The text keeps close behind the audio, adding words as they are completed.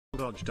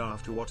dodged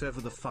after whatever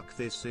the fuck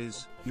this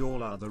is.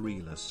 Y'all are the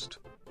realest.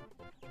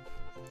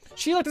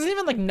 She like doesn't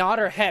even like nod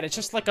her head. It's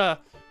just like a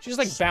she's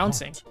like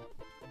bouncing.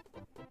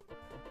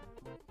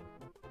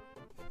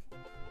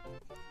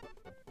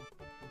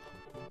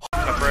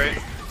 Top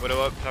right.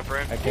 Widow up. Top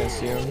right. I can't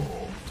see him.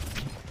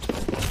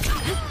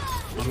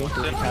 I'm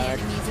looking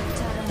attack.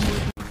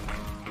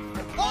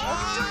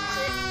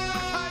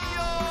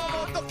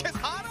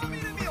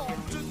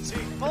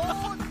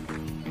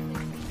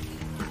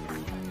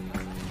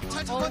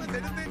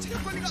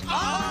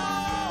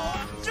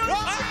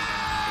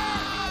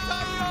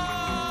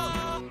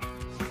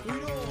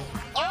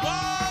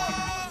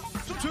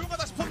 좀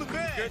조용하다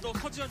싶었는데. 그래도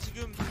서지현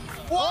지금.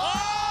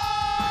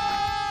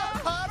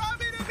 바람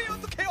이름이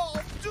어떡해요?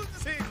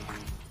 엄준식.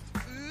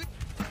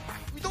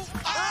 위도.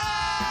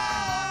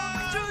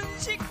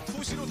 엄준식.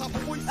 투시로 다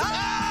보고 있어.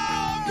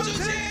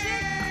 엄준식.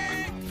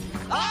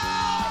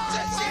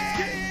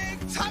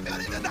 엄준식.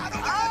 사면에는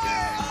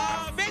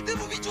나눠가야지.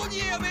 매드무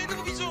비존이에요.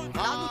 매드무 비존.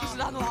 나누기스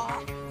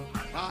나눠.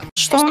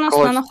 Что у нас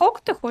на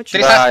нахок ты хочешь?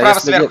 Тряса справа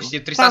сверху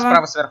сидит, тряса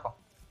справа сверху.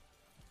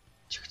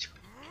 Тихо, тихо.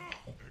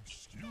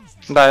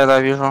 Да,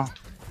 вижу.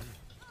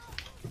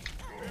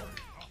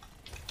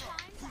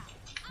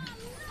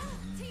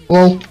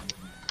 Лол.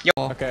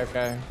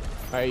 Okay.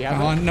 Alright, you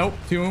have it? Nope,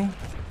 2.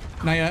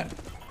 Not yet.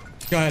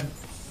 Go ahead.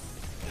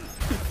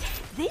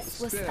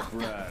 This was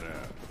fun.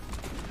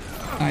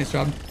 Nice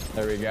job.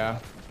 There we go.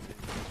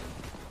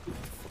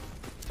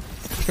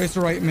 Trace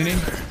the right mini.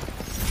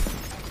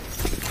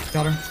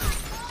 Got her.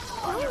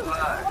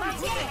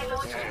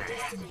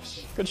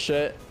 Good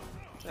shit.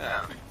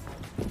 Yeah.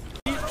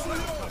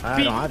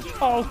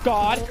 Oh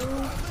god.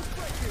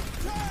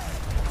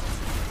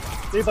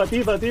 Diva.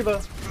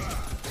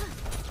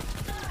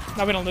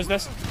 No, we don't lose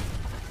this.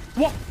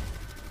 What?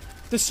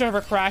 The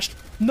server crashed.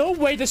 No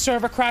way the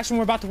server crashed when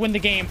we're about to win the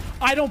game.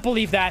 I don't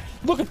believe that.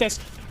 Look at this.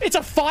 It's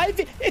a 5.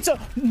 It's a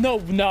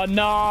no.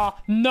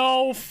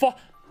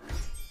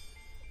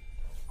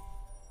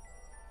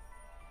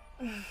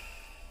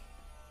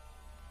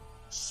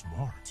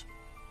 Smart.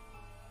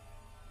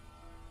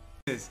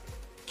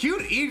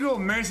 Cute e-girl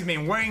Mercy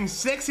Man wearing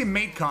sexy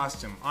maid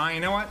costume. You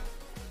know what?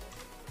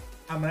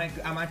 I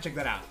might check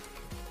that out.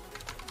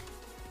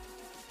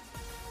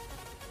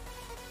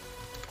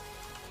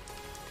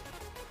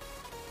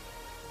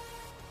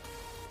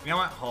 You know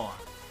what? Hold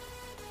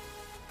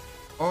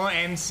on.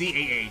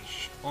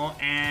 OMCAH.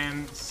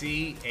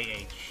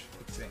 OMCAH.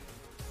 Let's see.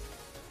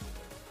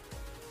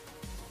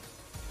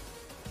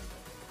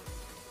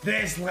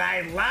 This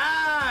guy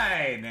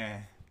lied!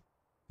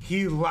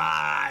 He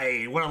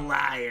lied! What a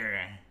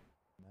liar!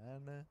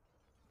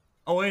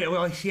 Oh wait,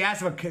 well she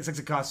asked about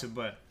sexy costume,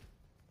 but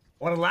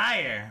what a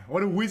liar!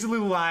 What a wizardly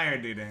liar,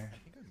 dude!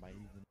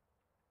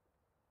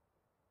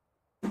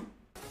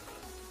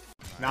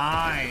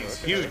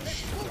 Nice,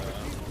 huge.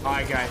 All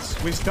right, guys,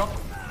 we stop.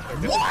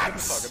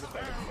 What?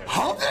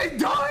 How they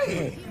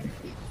die?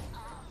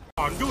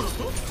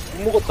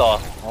 먹었다.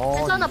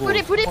 괜찮아.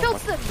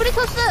 브리토스.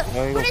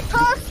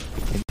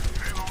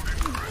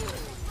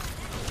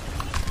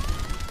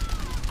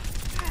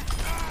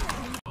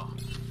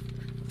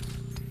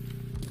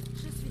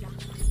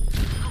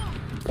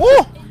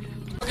 Oh!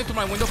 Get to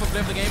my window for play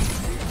of the game.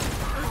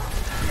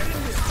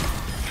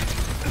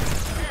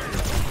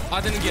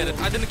 I didn't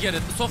get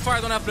it. So far,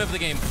 I don't have play of the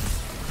game.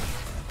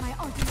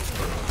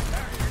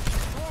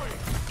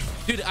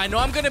 Dude, I know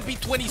I'm gonna be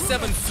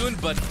 27 soon,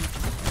 but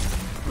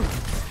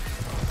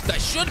I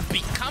should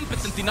be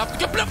competent enough to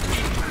get play of the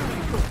game.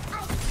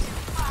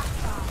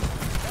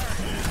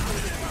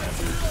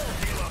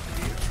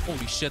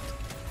 Holy shit.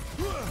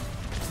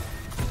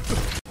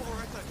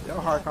 Yo,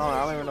 Harkon,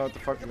 I don't even know what the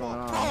fuck is going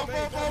on.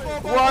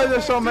 Why are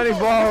there so many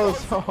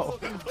balls?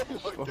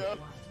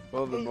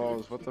 Oh, the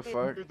balls, what the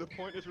fuck? The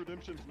point is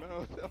redemption's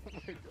mouth. Oh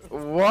my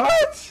god.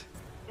 What?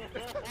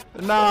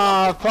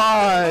 Nah,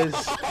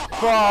 pause.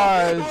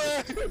 What?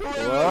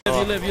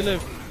 You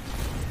live.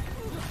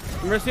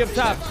 Mercy up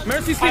top.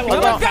 Mercy I sleeping.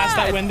 will walk past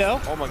that window.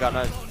 Oh my god,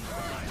 nice.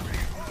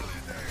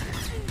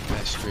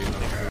 Nice stream.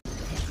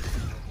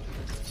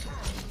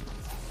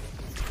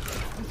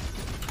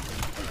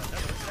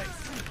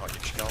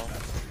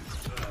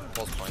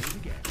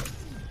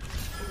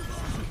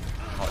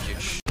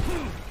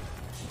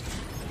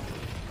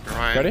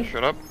 Ready?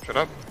 Shut up.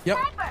 Yep.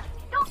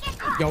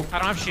 Yo. I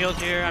don't have shield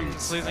here. I'm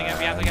just losing it.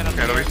 We have to get up.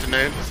 Okay, let me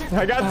grenade.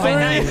 I got 3!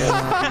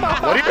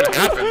 What even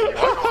happened?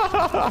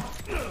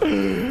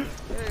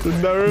 The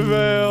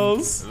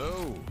nervals.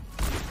 Hello.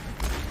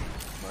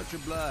 Much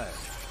obliged.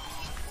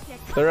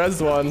 There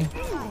is one.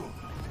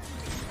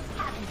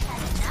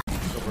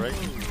 Go break.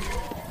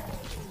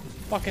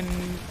 Fucking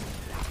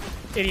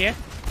idiot.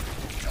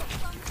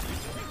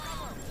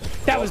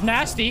 That was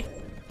nasty,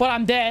 but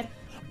I'm dead.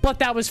 But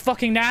that was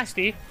fucking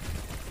nasty.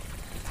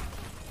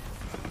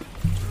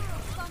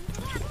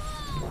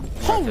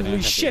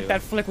 Holy shit,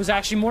 that flick was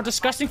actually more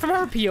disgusting from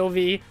her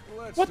POV.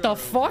 What the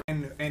fuck?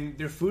 And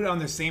their food on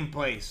the same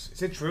place.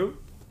 Is it true?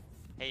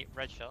 Hey,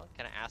 Red Shell,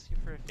 can I ask you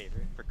for a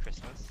favor for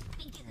Christmas?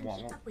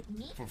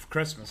 For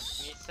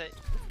Christmas. Can you say...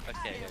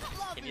 Okay,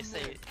 can you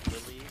say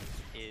Lily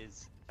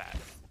is fat?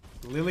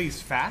 Lily's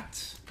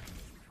fat?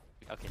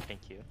 Okay,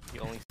 thank you.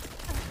 You only...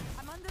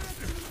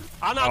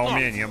 Oh,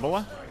 man, не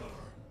было?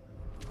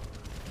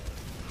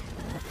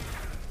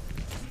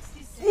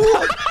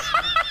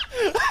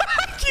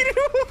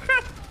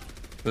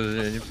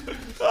 Подожди, я не...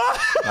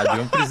 А где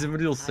он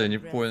приземлился, я не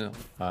понял.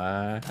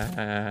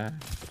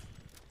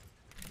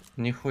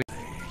 Нихуя.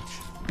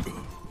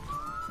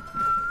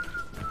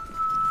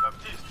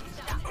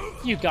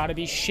 You gotta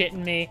be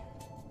shitting me.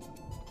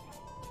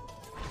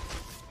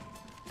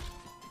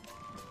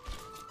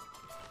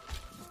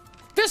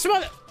 This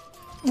one,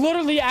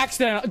 literally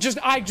accidental.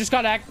 I just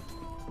got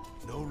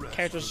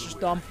character's just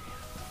dumb.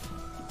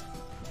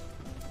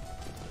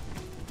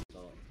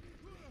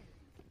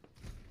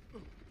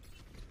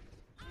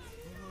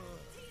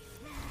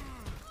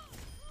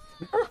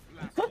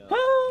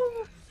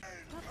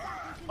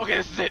 Okay,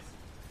 this is it.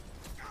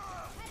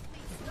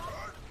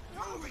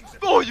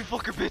 Oh, you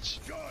fucker, bitch!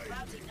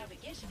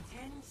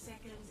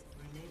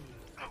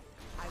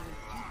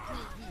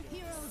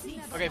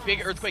 Okay,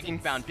 big earthquake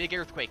inbound. Big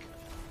earthquake.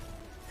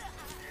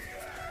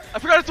 I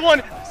forgot it's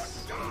one!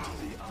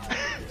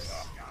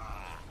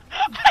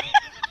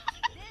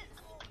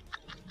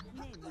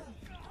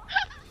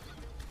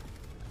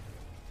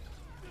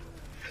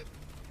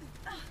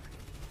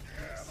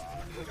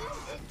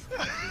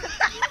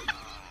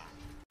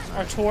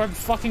 Our Torb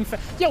fucking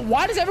yo,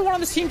 why does everyone on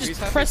this team just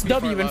press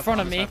W in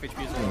front of me?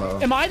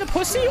 Am I the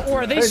pussy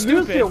or are they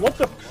stupid? What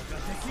the?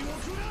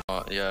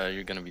 Yeah,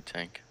 you're gonna be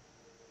tank.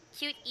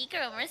 Cute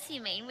e-girl Mercy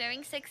main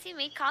wearing sexy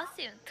maid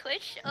costume.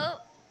 Twitch. Oh.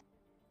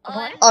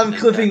 I'm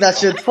clipping that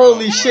shit.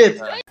 Holy shit.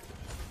 No,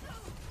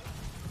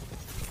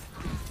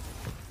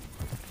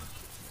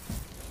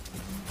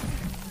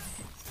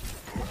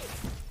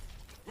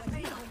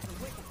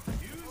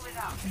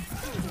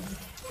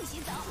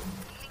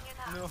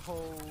 the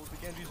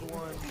Genji's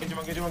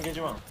one.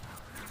 Genji one.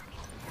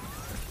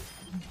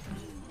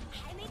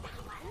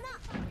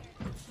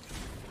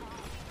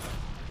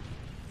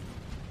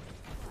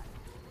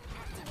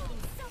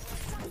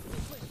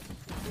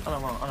 I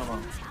don't know.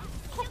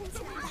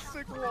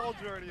 Sick wall,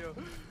 Jardio.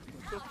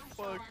 What the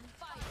fuck?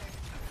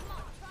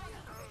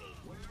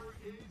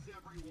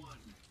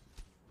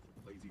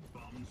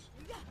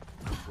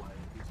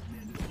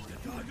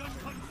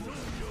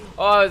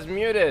 Oh, it's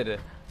muted.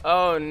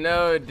 Oh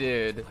no,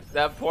 dude.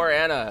 That poor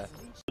Anna.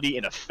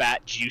 In a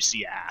fat,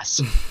 juicy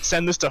ass.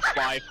 Send this to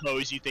 5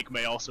 hoes you think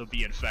may also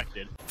be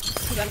infected.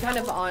 I'm kind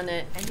of on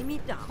it.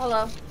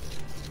 Hello.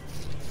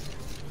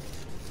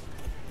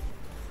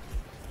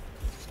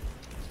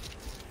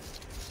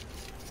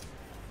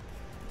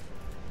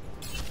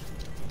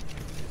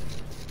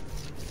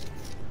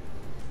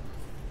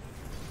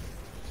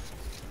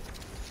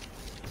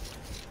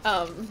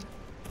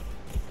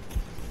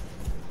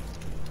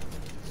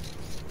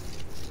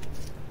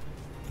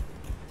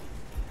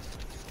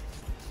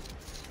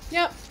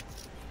 Yep.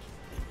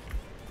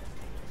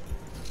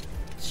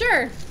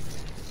 Sure.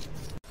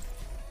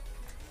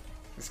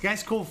 This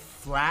guy's called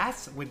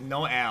Flats with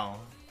no L.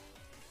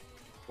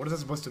 What is that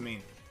supposed to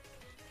mean?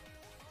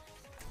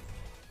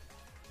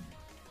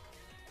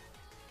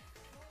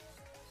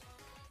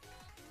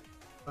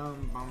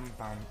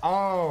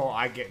 Oh,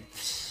 I get.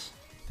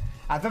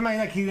 I thought maybe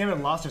like he never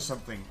lost or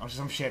something or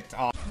some shit.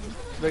 Oh.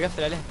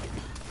 بقفل عليه.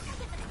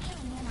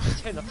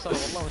 مستحيل نخسره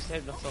والله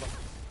مستحيل نخسره.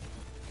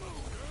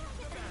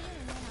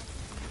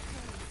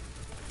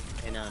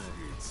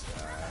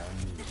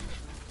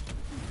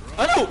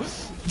 الو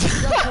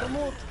يا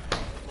خرموط.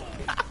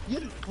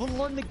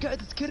 والله انك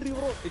قاعد تكري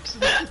وراك.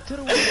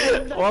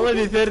 والله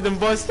اني ثيرد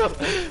امبوستر.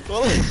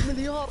 والله 6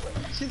 مليار.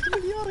 شلت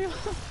مليار يا.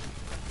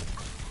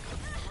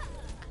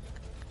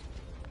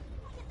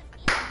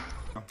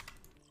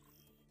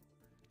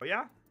 Oh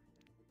yeah?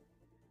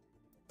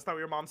 That's not what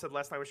your mom said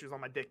last night when she was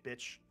on my dick,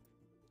 bitch.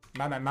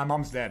 My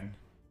mom's dead.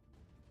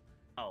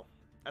 Oh.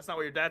 That's not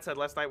what your dad said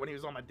last night when he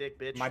was on my dick,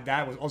 bitch. My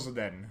dad was also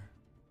dead.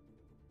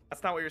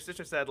 That's not what your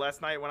sister said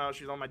last night when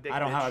she was on my dick, I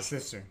don't bitch. have a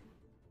sister.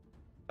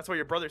 That's what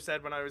your brother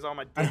said when I was on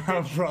my dick, I don't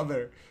have a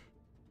brother.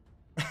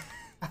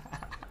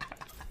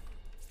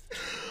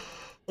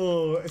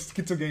 Oh, it's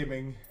schizo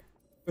gaming.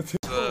 The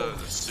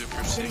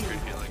super secret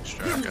healing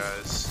strat,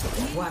 guys.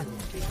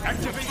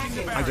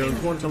 I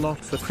don't want a lot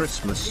for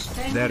Christmas,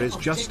 there is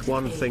just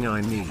one thing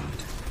I need.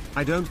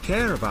 I don't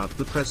care about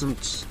the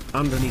presents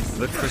underneath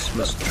the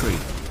Christmas tree.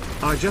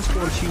 I just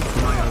want you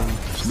for my own,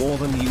 more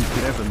than you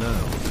could ever know.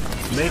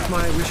 Make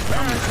my wish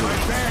come true.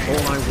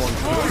 All I want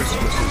for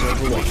Christmas is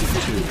Overwatch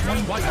 2.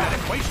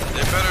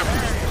 They better.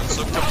 Let's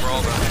look to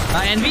Brawl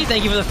then. Envy,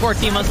 thank you for the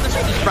 14 months of the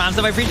Prime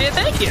sub. I appreciate it.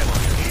 Thank you.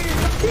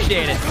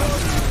 Appreciate it.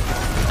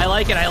 I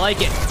like it. I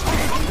like it.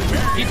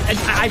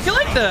 I feel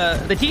like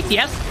the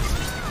TTS.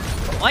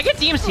 Well, I get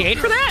DMCA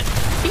for that.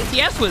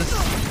 TTS was.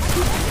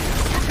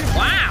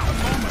 Wow.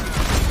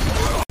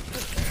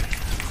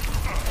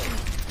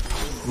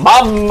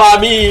 Mamma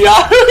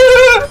mia!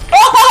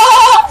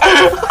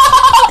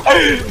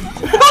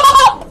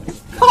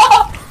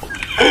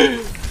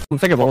 좀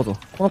세게 먹어줘.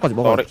 코너까지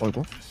먹어야 돼.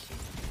 어이구.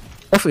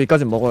 버스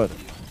여기까지 먹어야 돼.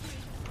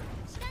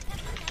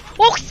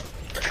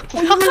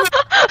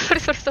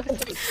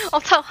 소리.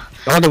 참.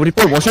 야 근데 우리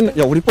볼 멋있네.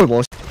 야 우리 볼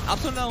멋.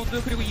 앞선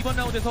라운드 그리고 이번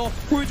라운드에서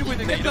보여주고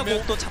있는 게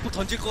이러면 또 자꾸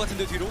던질 것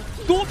같은데 뒤로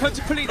또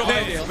변치 플레이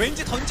들어가야 돼요.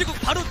 왠지 던지고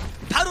바로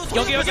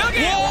여기.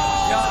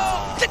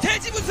 야.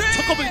 돼지 분쇄.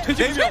 잠깐만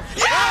돼지 분쇄. 야!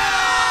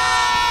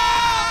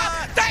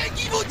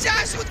 딸기 못지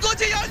아쉬운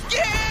거제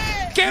연계.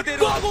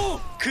 게임하고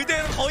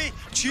그대로 거의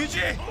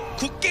GG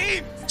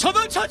굿게임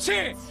전원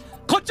처치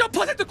거점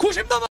퍼센트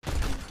 90 넘어.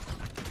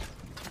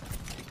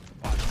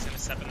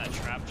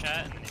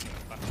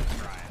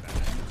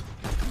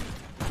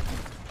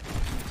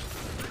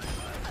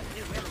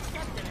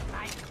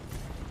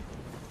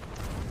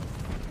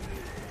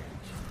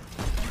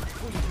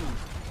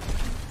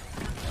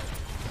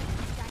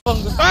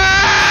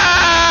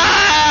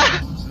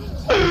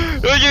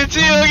 여기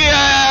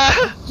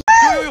지옥이야.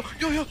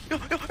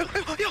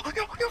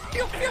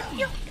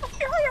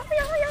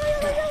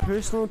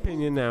 Personal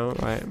opinion now,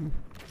 right?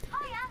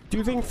 Do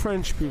you think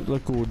French people are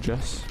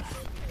gorgeous?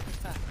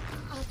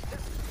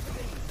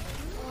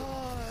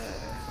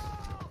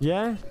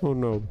 Yeah or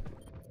no?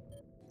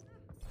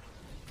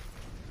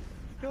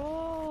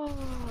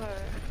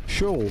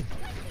 Sure.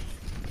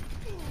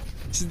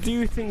 So do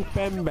you think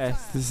Ben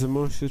Best is the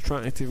most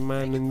attractive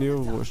man in the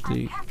Overwatch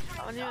League?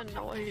 I don't even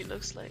know what he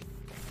looks like.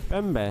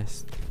 Ben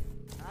Best?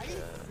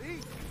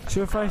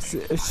 So if I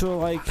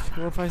what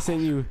if I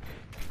send you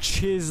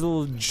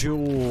chisel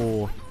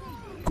jaw,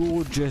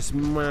 gorgeous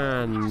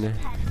man,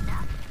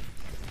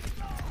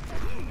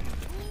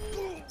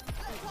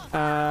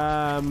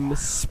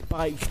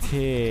 spiked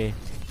hair.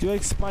 Do you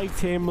like spiked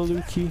hair,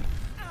 Maluki?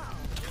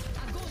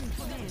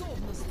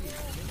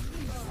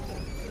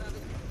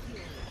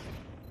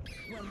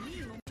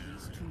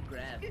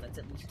 That's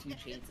at least 2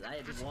 chains. I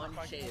had 1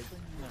 chain.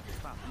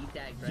 Eat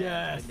that grab.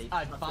 Yes,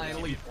 I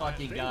finally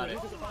fucking got it.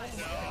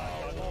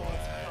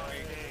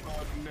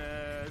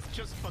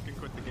 Just fucking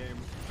quit the game.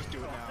 Just do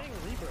it now. Why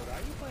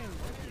are you playing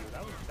with you?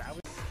 That was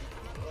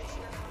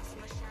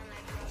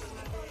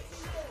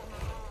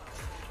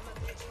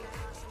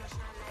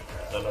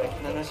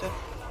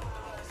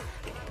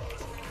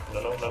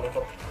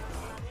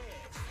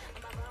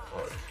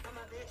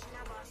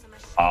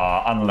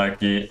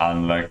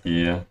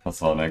Unlucky.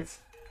 Das war nix.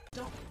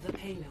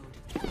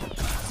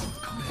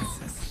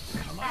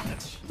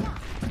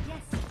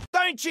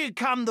 Don't you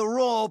come the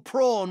raw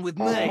prawn with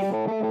me.